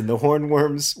roaches and the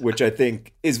hornworms, which I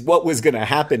think is what was going to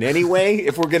happen anyway,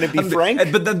 if we're going to be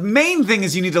frank. But the main thing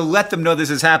is you need to let them know this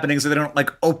is happening so they don't,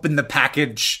 like, open the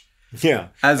package. Yeah.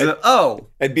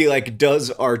 I'd be like,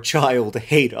 does our child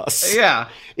hate us? Yeah.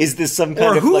 Is this some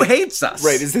kind of... Or who hates us?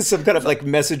 Right. Is this some kind of, like,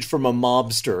 message from a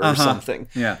mobster or something?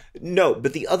 Yeah. No,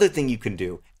 but the other thing you can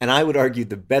do, and I would argue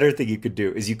the better thing you could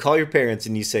do, is you call your parents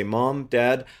and you say, Mom,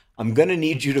 Dad, I'm going to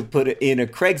need you to put in a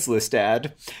Craigslist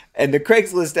ad. And the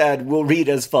Craigslist ad will read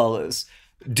as follows.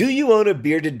 Do you own a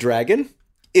bearded dragon?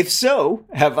 If so,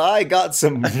 have I got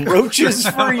some roaches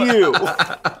for you?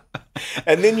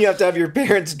 And then you have to have your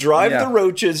parents drive the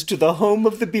roaches to the home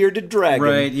of the bearded dragon.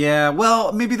 Right, yeah.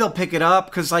 Well, maybe they'll pick it up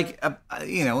because, like,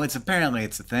 you know, it's a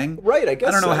thing. Right, I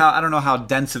guess I don't know how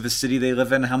dense of a city they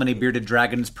live in, how many bearded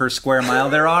dragons per square mile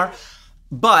there are.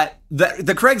 But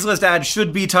the Craigslist ad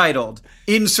should be titled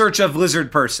 "In Search of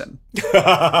Lizard Person."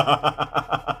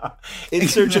 In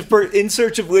search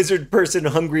of lizard person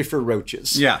hungry for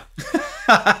roaches. Yeah.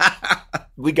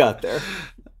 We got there.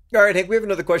 All right, Hank, we have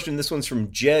another question. This one's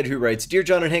from Jed, who writes, Dear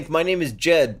John and Hank, my name is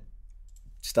Jed.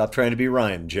 Stop trying to be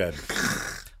Ryan, Jed.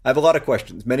 I have a lot of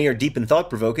questions. Many are deep and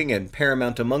thought-provoking, and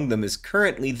paramount among them is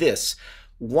currently this.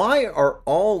 Why are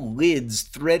all lids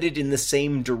threaded in the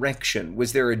same direction?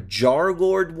 Was there a jar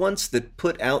lord once that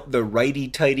put out the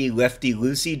righty-tighty,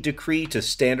 lefty-loosey decree to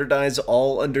standardize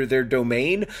all under their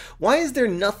domain? Why is there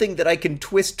nothing that I can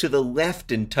twist to the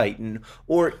left and tighten?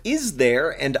 Or is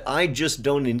there, and I just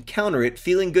don't encounter it?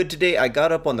 Feeling good today, I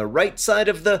got up on the right side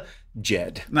of the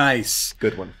Jed. Nice.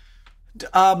 Good one.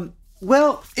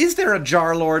 Well, is there a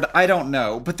jar lord? I don't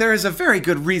know, but there is a very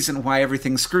good reason why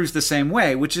everything screws the same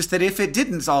way, which is that if it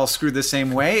didn't all screw the same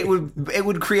way, it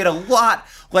would create a lot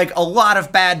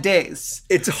of bad days.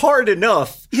 It's hard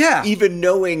enough, yeah, even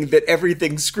knowing that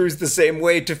everything screws the same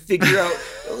way to figure out,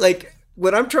 like,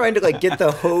 when I'm trying to, like, get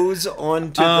the hose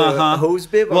onto the hose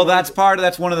bib. Well, that's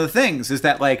one of the things, is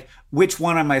that, like, which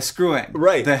one am I screwing?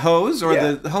 Right. The hose or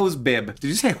the hose bib? Did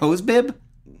you say hose bib?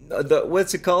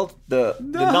 What's it called? The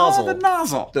nozzle. The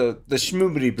nozzle. The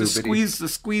schmoobity boobity. The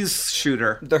squeeze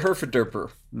shooter. The herfadurper.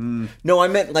 No, I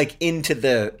meant like into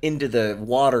the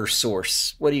water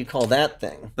source. What do you call that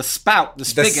thing? The spout. The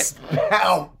spigot. The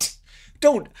spout.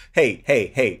 Don't.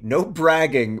 Hey. No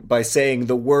bragging by saying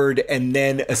the word and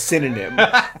then a synonym.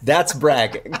 That's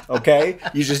bragging. Okay.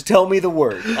 You just tell me the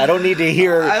word. I don't need to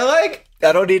hear. I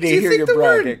don't need to hear your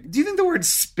bragging. Do you think the word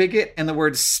spigot and the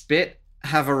word spit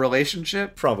have a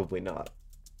relationship? Probably not.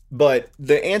 But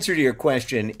the answer to your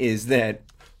question is that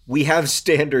we have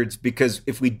standards because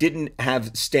if we didn't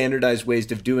have standardized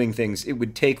ways of doing things, it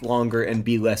would take longer and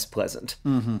be less pleasant.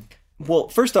 Mm-hmm. Well,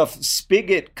 first off,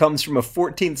 spigot comes from a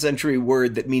 14th century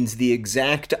word that means the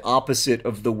exact opposite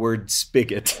of the word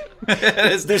spigot.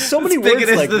 There's so many words like that.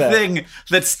 Spigot is the thing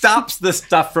that stops the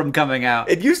stuff from coming out.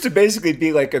 It used to basically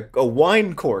be like a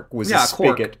wine cork was a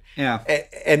spigot. Cork. Yeah.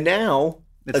 And now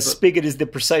a spigot is the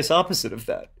precise opposite of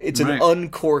that. It's an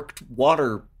uncorked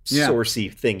water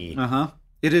sourcey thingy. Uh-huh.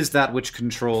 It is that which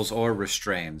controls or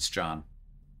restrains, John.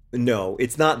 No,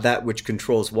 it's not that which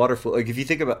controls water flow. Like, if you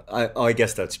think about... I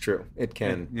guess that's true. It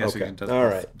can. Yes, okay. It does all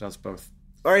both. right. It does both.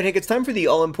 All right, Hank, it's time for the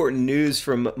all-important news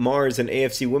from Mars and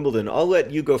AFC Wimbledon. I'll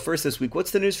let you go first this week.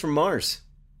 What's the news from Mars?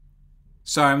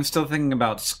 Sorry, I'm still thinking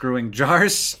about screwing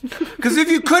jars. Because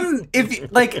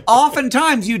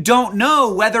oftentimes you don't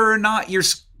know whether or not you're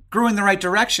screwing the right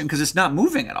direction because it's not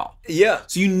moving at all. Yeah.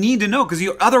 So you need to know because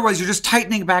otherwise you're just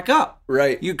tightening back up.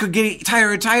 Right. You could get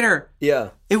tighter and tighter. Yeah.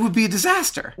 It would be a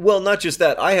disaster. Well, not just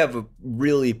that. I have a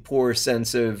really poor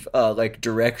sense of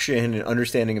direction and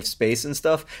understanding of space and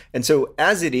stuff. And so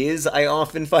as it is, I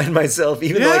often find myself,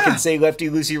 even though I can say lefty,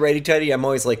 loosey, righty, tighty, I'm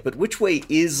always like, but which way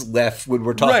is left when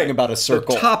we're talking about a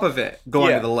circle? The top of it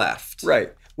going to the left.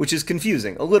 Right. Which is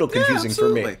confusing. A little confusing for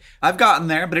me. I've gotten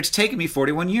there, but it's taken me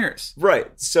 41 years. Right.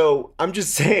 So I'm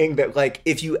just saying that, like,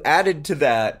 if you added to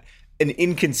that an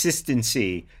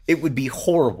inconsistency, it would be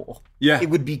horrible. Yeah. It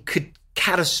would be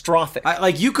catastrophic.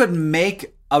 You could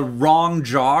make a wrong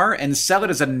jar and sell it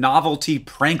as a novelty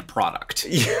prank product.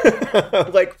 Yeah.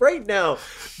 Like, right now,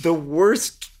 the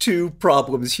worst two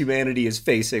problems humanity is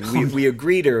facing, we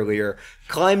agreed earlier,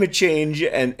 climate change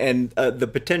and the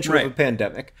potential of a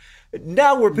pandemic.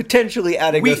 Now we're potentially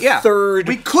adding a third.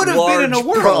 We could have been in a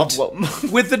world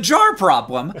with the jar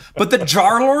problem, but the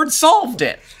Jar Lord solved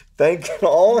it.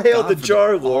 All hail the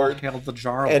Jar Lord. All hail the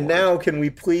Jar Lord. And now, can we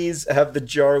please have the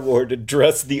Jar Lord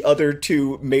address the other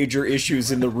two major issues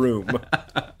in the room?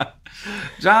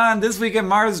 John, this week in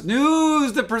Mars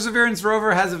news, the Perseverance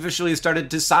rover has officially started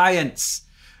to science.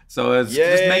 So it's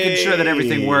just making sure that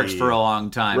everything works for a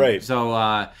long time. Right.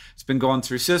 So it's been going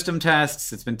through system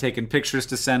tests. It's been taking pictures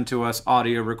to send to us,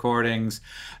 audio recordings.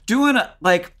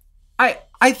 I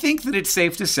think that it's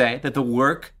safe to say that the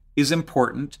work is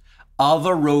important of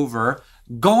a rover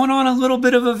going on a little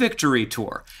bit of a victory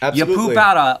tour. Absolutely. You poop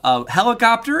out a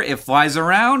helicopter, it flies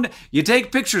around, you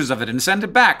take pictures of it and send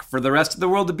it back for the rest of the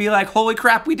world to be like, holy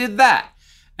crap, we did that.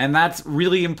 And that's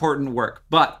really important work.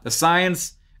 But the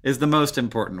science is the most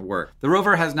important work. The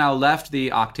rover has now left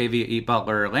the Octavia E.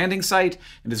 Butler landing site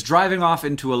and is driving off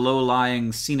into a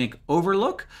low-lying scenic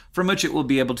overlook from which it will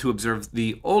be able to observe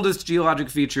the oldest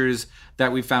geologic features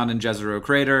that we found in Jezero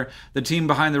Crater. The team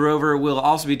behind the rover will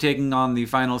also be taking on the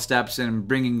final steps in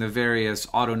bringing the various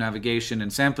auto-navigation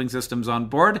and sampling systems on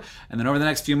board. And then over the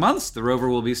next few months, the rover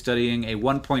will be studying a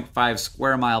 1.5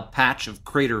 square mile patch of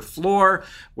crater floor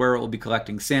where it will be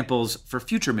collecting samples for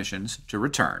future missions to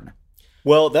return.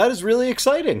 Well, that is really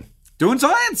exciting. Doing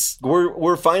science.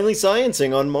 We're finally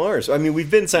sciencing on Mars. I mean,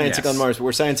 we've been sciencing on Mars, but we're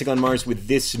sciencing on Mars with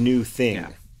this new thing. Yeah.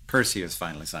 Percy is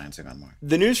finally sciencing on Mars.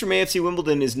 The news from AFC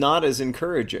Wimbledon is not as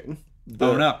encouraging.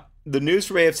 Oh, no. the news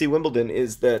from AFC Wimbledon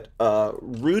is that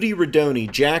Rudy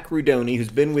Rodoni, Jack Rudoni, who's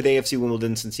been with AFC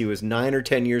Wimbledon since he was 9 or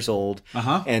 10 years old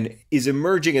and is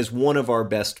emerging as one of our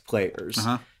best players,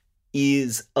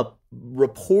 is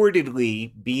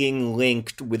reportedly being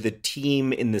linked with a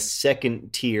team in the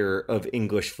second tier of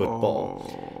English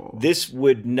football. This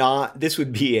would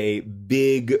be a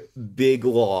big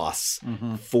loss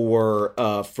for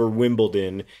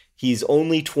Wimbledon. He's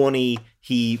only 20.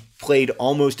 He played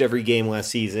almost every game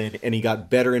last season, and he got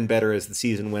better and better as the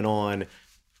season went on.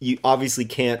 You obviously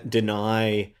can't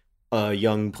deny a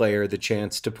young player the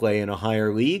chance to play in a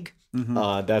higher league.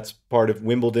 That's part of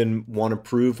Wimbledon want to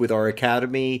prove with our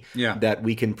academy that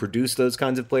we can produce those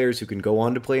kinds of players who can go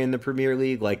on to play in the Premier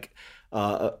League, like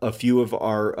a few of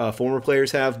our former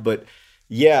players have. But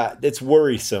yeah, it's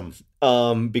worrisome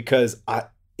because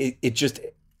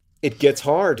it gets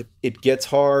hard. It gets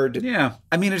hard. Yeah.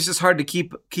 I mean, it's just hard to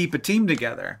keep a team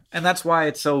together. And that's why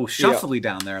it's so shuffly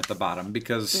down there at the bottom,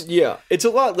 because... Yeah, it's a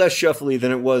lot less shuffly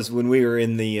than it was when we were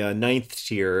in the ninth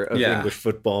tier of English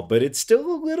football, but it's still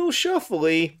a little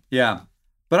shuffly. Yeah.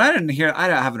 But I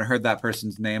haven't heard that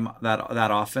person's name that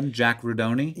often, Jack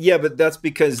Rudoni. Yeah, but that's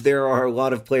because there are a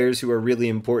lot of players who are really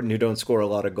important who don't score a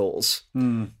lot of goals.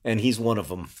 And he's one of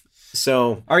them.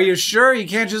 So... Are you sure you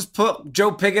can't just put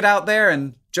Joe Pigott out there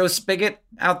and... Joe Spigot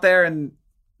out there, and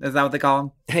is that what they call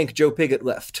him? Hank, Joe Pigott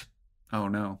left. Oh,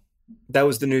 no. That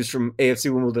was the news from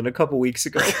AFC Wimbledon a couple weeks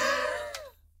ago.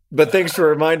 But thanks for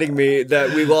reminding me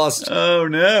that we lost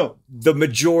the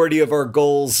majority of our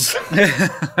goals.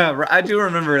 I do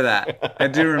remember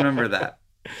that.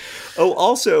 Oh,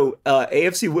 also,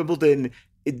 AFC Wimbledon,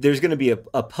 there's going to be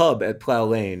a pub at Plough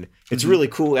Lane. It's really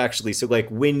cool, actually. So, like,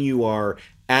 when you are...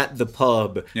 at the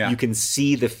pub, you can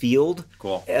see the field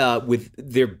with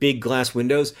their big glass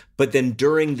windows. But then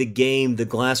during the game, the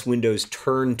glass windows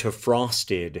turn to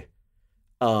frosted.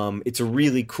 It's a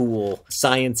really cool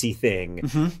science-y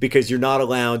thing because you're not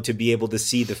allowed to be able to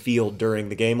see the field during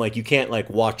the game. Like, you can't, like,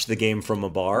 watch the game from a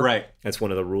bar. Right. That's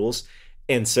one of the rules.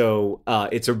 And so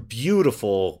it's a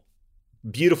beautiful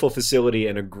facility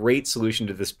and a great solution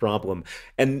to this problem.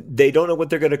 And they don't know what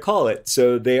they're going to call it.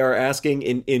 So they are asking,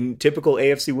 in typical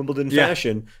AFC Wimbledon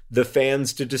fashion, the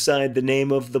fans to decide the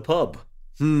name of the pub.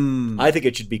 I think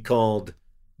it should be called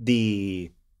the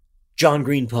John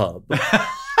Green Pub.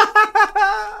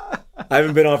 I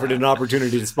haven't been offered an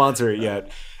opportunity to sponsor it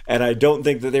yet. And I don't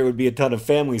think that there would be a ton of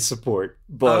family support.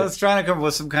 But I was trying to come up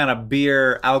with some kind of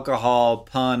beer, alcohol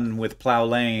pun with Plough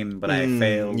Lane, but I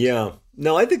failed. Yeah.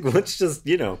 No, I think let's just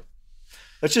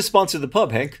sponsor the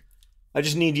pub, Hank. I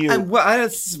just need you.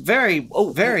 It's very.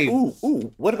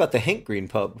 Ooh. What about the Hank Green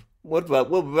Pub? What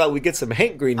about we get some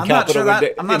Hank Green capital?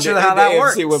 I'm not sure how that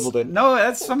works. Wimbledon. No,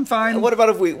 I'm fine. What about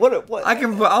if we? What?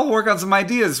 I'll work on some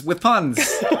ideas with puns.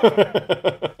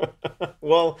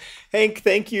 Well, Hank,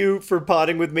 thank you for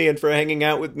potting with me and for hanging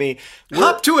out with me.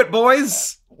 Hop to it,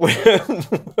 boys.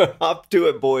 Hop to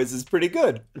it, boys is pretty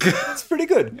good. It's pretty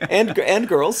good. And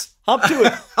girls, hop to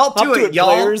it. Hop to it,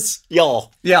 y'all. Players,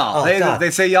 y'all. Oh,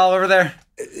 they say y'all over there.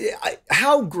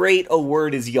 How great a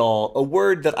word is y'all? A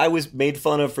word that I was made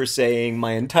fun of for saying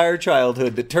my entire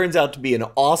childhood that turns out to be an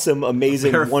awesome,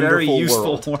 amazing, wonderful very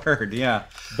useful word. Word, yeah.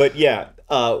 But yeah,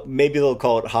 maybe they'll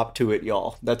call it Hop to it,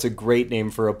 y'all. That's a great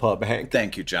name for a pub, Hank.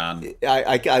 Thank you, John.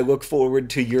 I look forward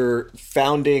to your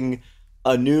founding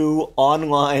a new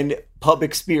online pub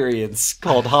experience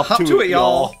called Hop to it,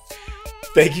 y'all.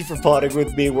 Thank you for potting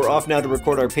with me. We're off now to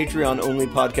record our Patreon-only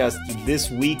podcast,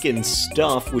 This Week in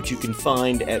Stuff, which you can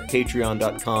find at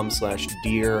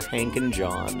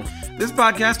patreon.com/DearHankandJohn. This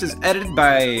podcast is edited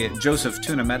by Joseph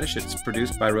Tuna Medish. It's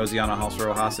produced by Rosianna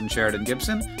Halser-Rojas and Sheridan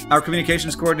Gibson. Our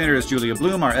communications coordinator is Julia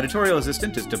Bloom. Our editorial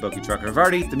assistant is Taboki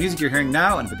Chakravarti. The music you're hearing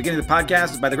now and at the beginning of the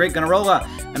podcast is by the great Gunnarolla.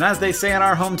 And as they say in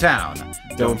our hometown,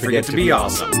 don't forget to be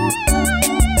awesome.